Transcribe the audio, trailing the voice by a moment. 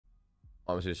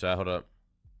Let me see, Shy. Hold up.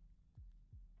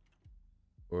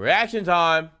 Reaction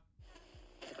time.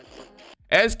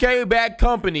 SK Bad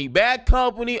Company. Bad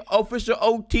Company official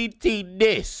OTT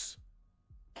diss.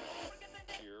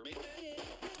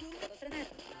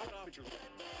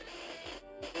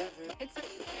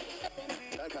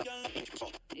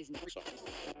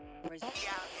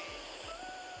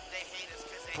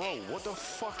 Bro, what the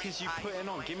fuck is you putting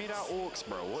on? Give me that aux,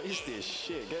 bro. What is this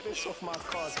shit? Get this off my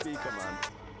car speaker, man.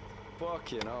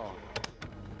 Fucking hell.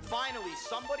 Finally,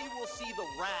 somebody will see the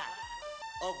wrath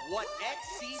of what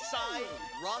XC side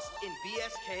Rust and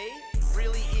BSK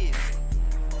really is.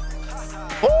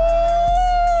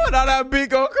 Ooh, now that beat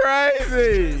go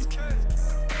crazy.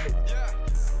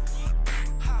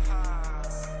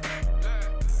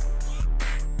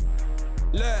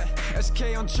 Look,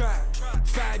 SK on track.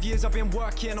 5 years I've been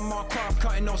working on my craft,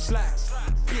 cutting no slacks.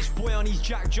 Bitch boy on these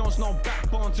Jack Jones, no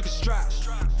backbone, took a strap.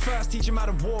 First teach him how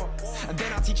to walk, and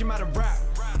then I teach him how to rap.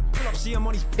 Pull up, see him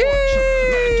on his porch, knock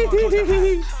the door, close the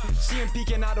hat. See him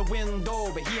peeking out the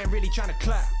window, but he ain't really trying to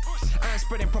clap. I ain't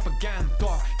spreading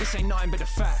propaganda, this ain't nothing but the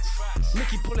facts.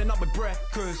 Nicky pulling up with breath,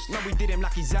 cause now we did him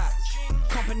like he's at.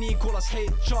 Company call us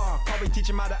HR, probably teach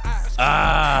him how to act.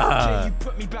 Okay, you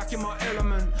put me back in my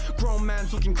element. Grown man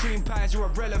talking cream pies, you're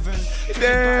irrelevant.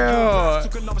 Damn.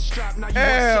 Took another strap, now you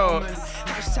want settlement.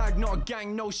 Hashtag not a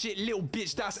gang, no shit, little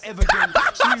bitch, that's evident.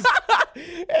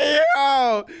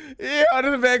 Yo,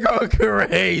 this man go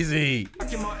crazy.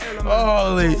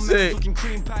 Holy shit. Talking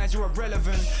cream pies, you're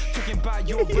irrelevant. Talking about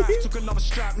your back, took another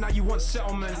strap, now you want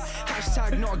settlement.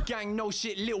 Hashtag not a gang, no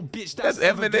shit, little bitch, that's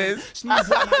evident. Smooth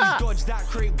one, how you dodge that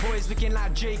crate, boys looking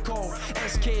like J. Cole.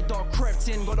 SK dog crept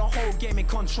in, got the whole game in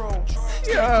control.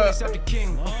 Yeah. Except the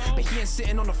king, but he ain't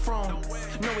sitting on the throne.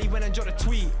 No, he went and dropped a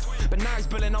tweet, but now he's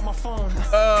billing on my phone. He's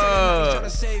trying to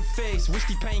save face, wish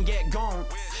the pain get gone.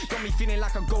 Got me feeling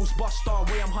like a Ghostbuster,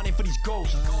 way I'm hunting for these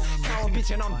ghosts. Now I'm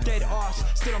bitching, I'm dead ass,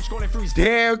 still I'm scrolling through his.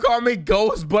 Damn, call me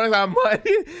Ghostbuster, I'm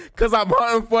hunting, cause I'm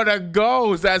hunting for the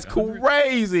ghosts. That's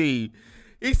crazy.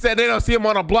 He said they don't see him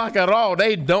on the block at all.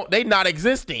 They not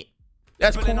existing.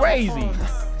 That's crazy.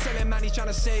 Tell him man he's trying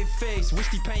to save face, wish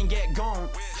the pain get gone.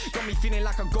 Got me feeling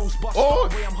like a Ghostbuster,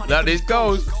 way I'm hunting now for this these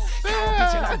ghost. Now I'm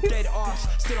bitching, I'm dead ass,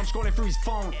 still I'm scrolling through his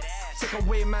phone. Take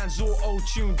away man's all old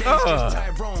tune, then he's just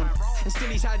Tyrone. And still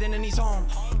he's hiding in his home.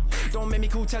 Don't make me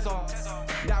call Tezza.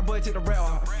 That boy to the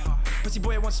rear. Pussy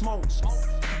boy wants smokes.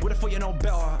 Would've thought you know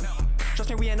better. Trust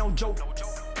me, we ain't no joke.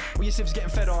 All your sips getting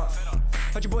fed off.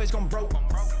 Heard your boy's gone broke.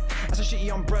 That's a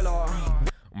shitty umbrella.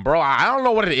 Bro, I don't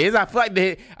know what it is. I feel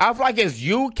like his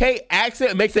UK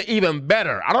accent makes it even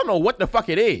better. I don't know what the fuck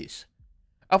it is.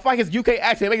 I feel like his UK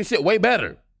accent makes shit way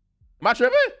better. Am I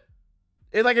tripping?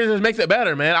 It's like it just makes it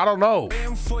better, man. I don't know.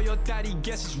 For your daddy,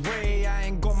 guess it's Ray. I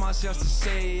ain't got much else to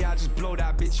say. I just blow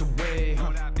that bitch away.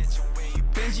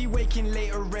 Benji waking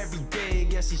later every day.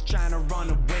 Guess he's trying to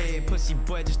run away. Pussy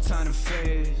boy just turning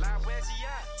face.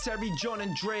 Terry, John,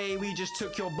 and Dre, we just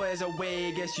took your boys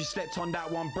away. Guess you slept on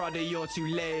that one, brother, you're too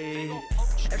late.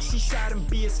 FC side and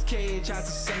BSK, tried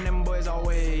to send them boys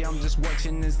away. I'm just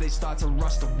watching as they start to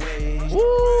rust away.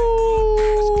 Woo!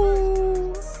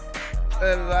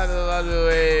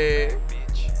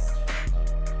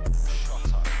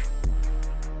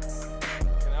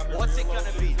 What's it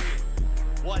gonna be?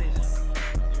 What is it?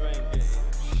 You ain't getting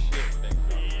shit, big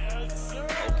bro. Yes, sir.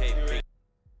 Okay,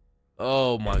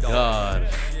 Oh my God.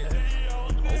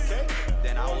 okay,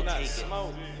 then I will take it.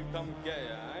 Smoke, you come get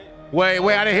it, alright?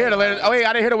 Wait, I didn't hear the letter. Oh, wait,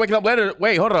 I didn't hear the waking up letter.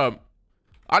 Wait, hold up.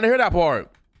 I didn't hear that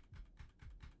part.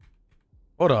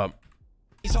 Hold up.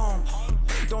 He's home.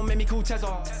 Don't make me call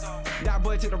Tezza. That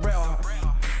boy to the rear.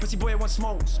 Pussy boy wants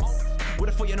smokes.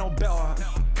 Would've thought you know better.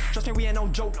 Trust me, we ain't no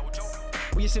joke.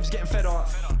 All your sips getting fed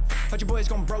off. Heard your boy's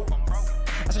gone broke.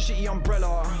 That's a shitty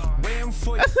umbrella. Waiting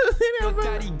for your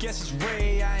daddy, guess it's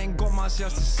Ray. I ain't got much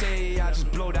else to say. I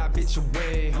just blow that bitch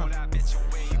away.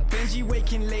 Benji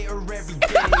waking later every day.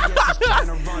 Yes, he's trying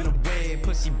to run away.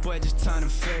 Pussy boy just turning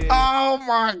face. Oh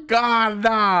my God,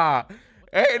 nah.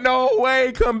 Ain't no way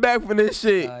he come back from this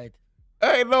shit.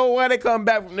 Ain't no way they come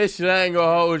back from this shit. I ain't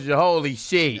gonna hold you. Holy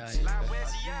shit.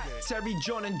 Terry,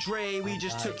 John, and Dre, we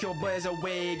just took your boys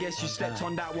away. Guess you slept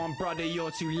on that one, brother,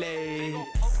 you're too late.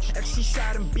 FC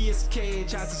side and BSK,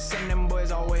 tried to send them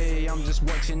boys away. I'm just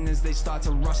watching as they start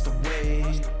to rust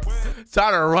away.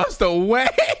 Trying to rust away?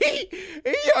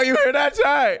 Yo, you hear that,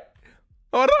 Chad?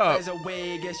 Hold up. Boys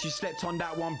away, guess you slept on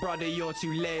that one, brother, you're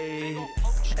too late.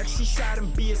 FC side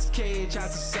and BSK, tried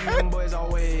to send them boys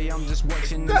away. I'm just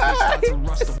watching as they start to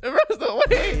rust away. Rust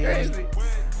away, crazy.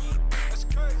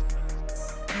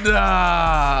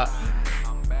 Nah.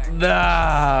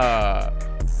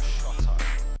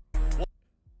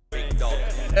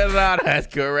 Nah, that's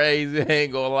crazy.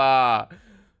 Ain't gonna lie.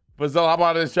 But so I'm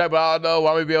on this track, but I don't know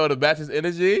why we be able to match his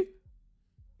energy.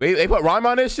 They put rhyme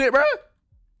on this shit, bro.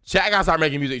 Chat, I gotta start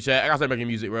making music, chat. I gotta start making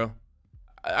music, bro.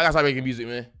 I gotta start making music,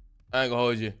 man. I ain't gonna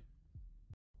hold you.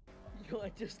 Yo,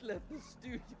 I just left the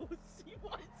studio. See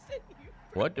what I sent you?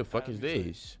 What the fuck is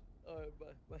this? Alright,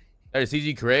 bye. That is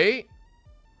CG crate?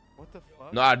 What the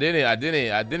fuck? No, I didn't.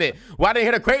 Why I didn't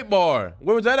hit a crate bar?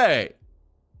 Where was that at?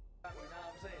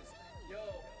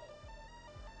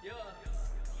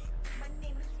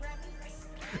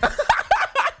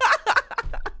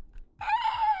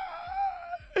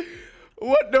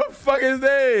 What the fuck is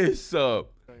this?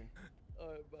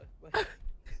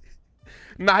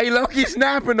 Nah, he low-key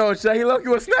snapping though, chat. He low-key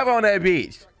was snapping on that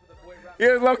bitch. He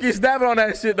was low-key snapping on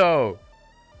that shit though.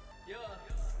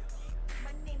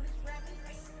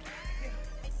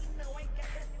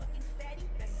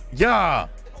 Yeah.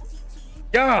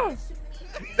 Yeah.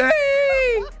 Dang.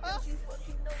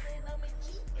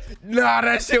 Nah,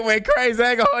 that shit went crazy.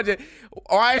 I ain't gonna hold you.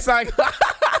 Why it's like,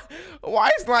 why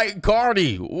it's like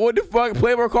Cardi? What the fuck?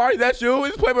 Playboy Cardi? That's you?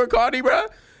 It's Playboy Cardi, bro?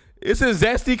 It's a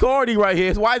zesty Cardi right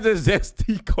here. Why is it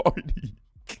zesty Cardi?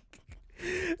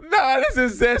 Nah, this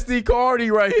is zesty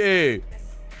Cardi right here.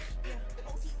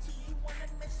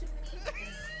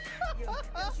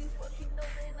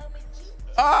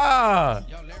 Ah.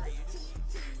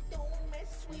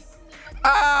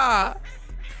 Ah.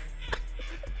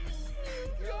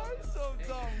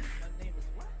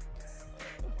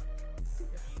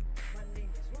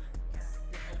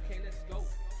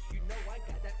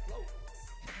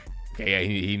 Okay, yeah,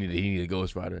 he needed a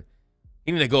Ghost Rider.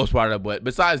 He needed a Ghost Rider, but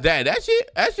besides that, that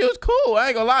shit was cool. I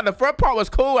ain't gonna lie. The first part was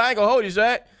cool. I ain't gonna hold you,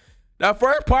 chat. That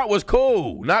first part was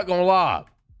cool. Not gonna lie.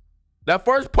 That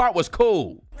first part was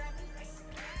cool.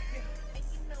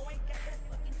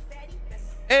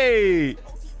 Hey.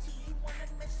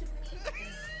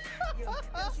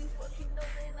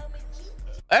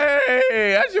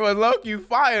 Hey, that shit was low-key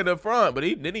fire in the front, but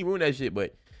he didn't ruin that shit.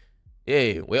 But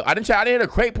yeah, well, I didn't hear the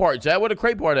crate part, Chad. Where the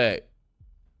crate part at?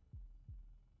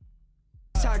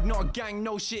 Tag not a gang,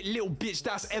 no shit, little bitch,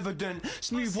 that's evident.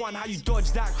 Smooth one, how you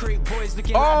dodge that crate, boys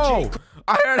looking Oh, like J.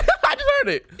 I heard it. I just heard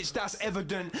it. Bitch, that's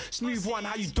evident. Smooth one,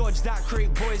 how you dodge that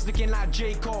crate, boys looking like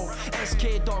J. Cole.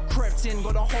 SK dog crept in,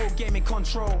 got the whole game in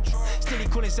control. Still he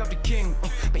call himself the king,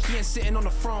 but he ain't sitting on the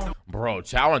throne. Bro,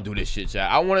 Chad, I want to do this shit, Chad.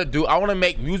 I want to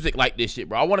make music like this shit,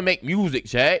 bro. I want to make music,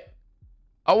 Chad.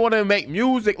 I want to make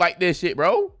music like this shit,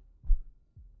 bro.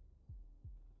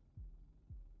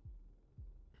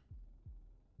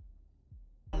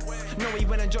 No, he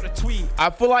went and jot a tweet. I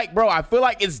feel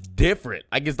like it's different.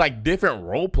 Like it's like different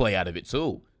role play out of it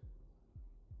too.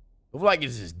 I feel like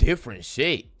it's just different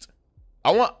shit.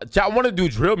 I want to do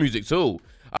drill music too.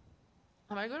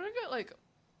 Am I gonna get like?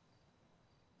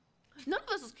 None of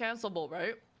this is cancelable,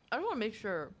 right? I just want to make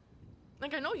sure.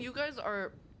 Like I know you guys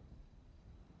are.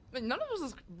 Like, none of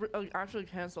this is actually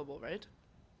cancelable, right?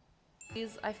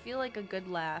 I feel like a good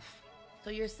laugh. So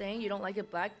you're saying you don't like it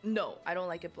black? No, I don't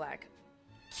like it black.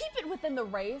 Keep it within the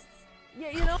race.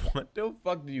 Yeah, you know? What the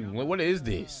fuck do you? What is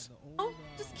this? Oh,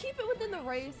 just keep it within the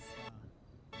race.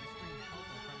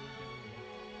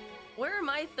 Where are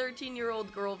my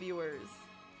 13-year-old girl viewers?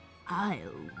 I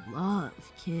love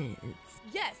kids.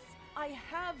 Yes, I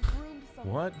have groomed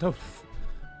someone. What the?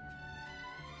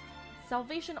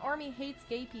 Salvation Army hates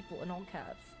gay people in all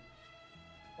caps.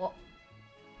 Well,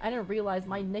 I didn't realize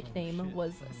my nickname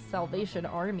was Salvation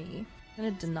Army. I'm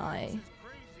gonna deny.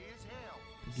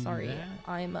 Sorry,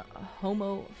 I'm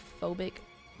homophobic.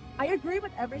 I agree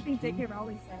with everything J.K.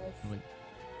 Rowling says.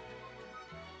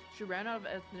 She ran out of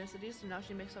ethnicities, so now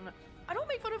she makes fun of. I don't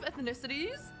make fun of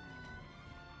ethnicities.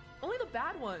 Only the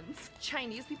bad ones.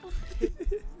 Chinese people piss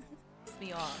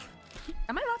me off.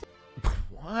 Am I allowed to?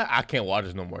 What? I can't watch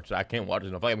this no more. I can't watch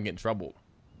this. I feel like I'm getting in trouble.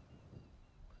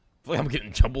 I feel like I'm getting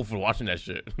in trouble for watching that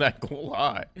shit. Not gonna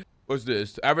lie. What's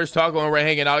this? Average taco and right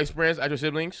hanging out experience at your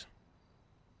siblings?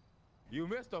 You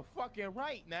missed the fucking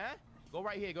right, nah. Go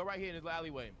right here. Go right here in this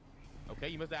alleyway. Okay,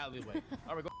 you missed the alleyway.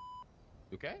 All right, go.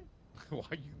 Okay. Why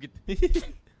you get?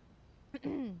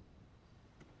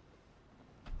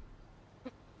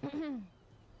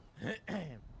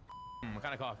 What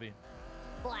kind of coffee?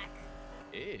 Black.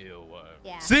 Ew.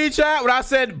 Yeah. See, chat, when I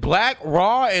said black,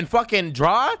 raw, and fucking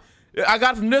dry, I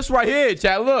got from this right here,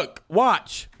 chat. Look,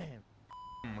 watch.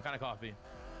 What kind of coffee?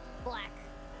 Black.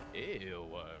 Ew.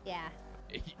 Yeah.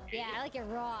 Yeah, I like it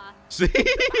raw. See?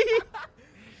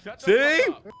 Shut the See?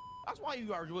 fuck up. That's why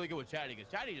you are really good with Chatty,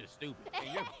 because Chatty is stupid.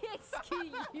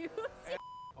 Excuse you.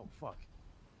 Oh, fuck.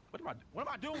 What am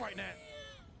I doing right now?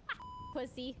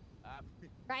 Pussy.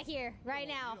 Right here, right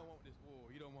now. You don't want this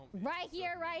war. You don't Right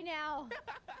here, right now.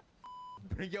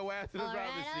 Bring your ass to the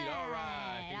driver's seat. All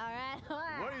right.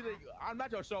 What do you think? I'm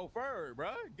not your chauffeur,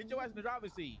 bruh. Get your ass in the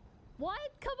driver's seat.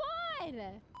 What? Come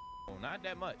on. Oh, not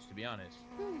that much, to be honest.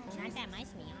 Not that much,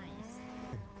 to be honest.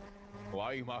 Why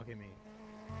are you mocking me?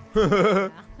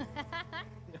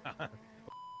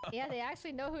 Yeah, they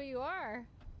actually know who you are.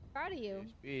 Proud of you.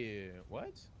 Yeah.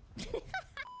 What?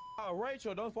 Oh,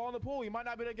 Rachel, don't fall in the pool. You might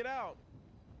not be able to get out.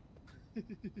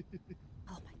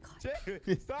 Oh my god.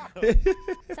 Stop.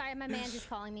 Sorry, my man just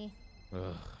calling me.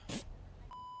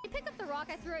 You pick up the rock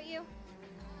I threw at you?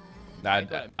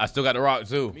 I still got the rock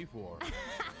too. Me for?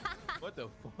 What the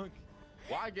fuck?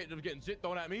 Why I just getting shit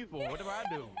thrown at me for? What did I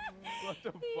do? What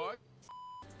the fuck?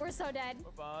 We're so dead.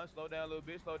 We're fine. Slow down a little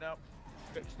bit. Slow down.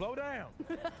 Slow down.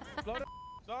 Slow down.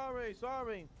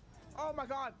 Sorry. Oh my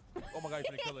god. Oh my god,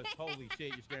 you're gonna kill us. Holy shit,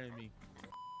 you're scaring me.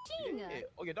 Yeah.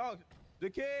 Oh, your dog. The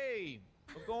key.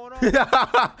 What's going on?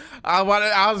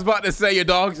 I was about to say your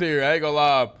dog's here. I ain't gonna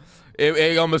lie.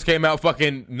 It almost came out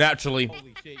fucking naturally.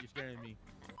 Holy shit, you're scaring me.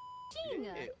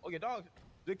 Yeah. Oh, your dog.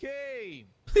 The key.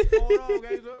 What's going on,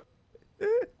 Gazer?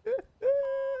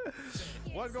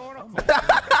 What's going on?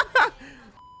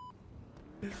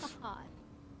 God.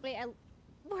 Wait,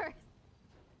 where?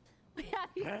 Wait, have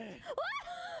you?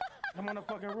 I'm on the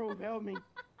fucking roof. Help me.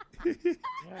 That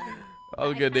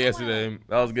was a good day yesterday.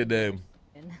 That was a good day.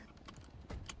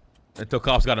 Until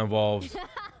cops got involved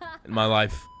in my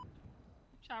life.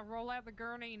 Should I roll out the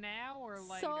gurney now or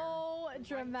later? So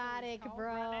dramatic,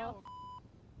 bro.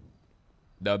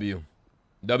 W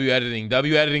editing.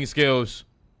 W editing skills.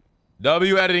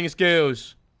 W editing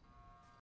skills.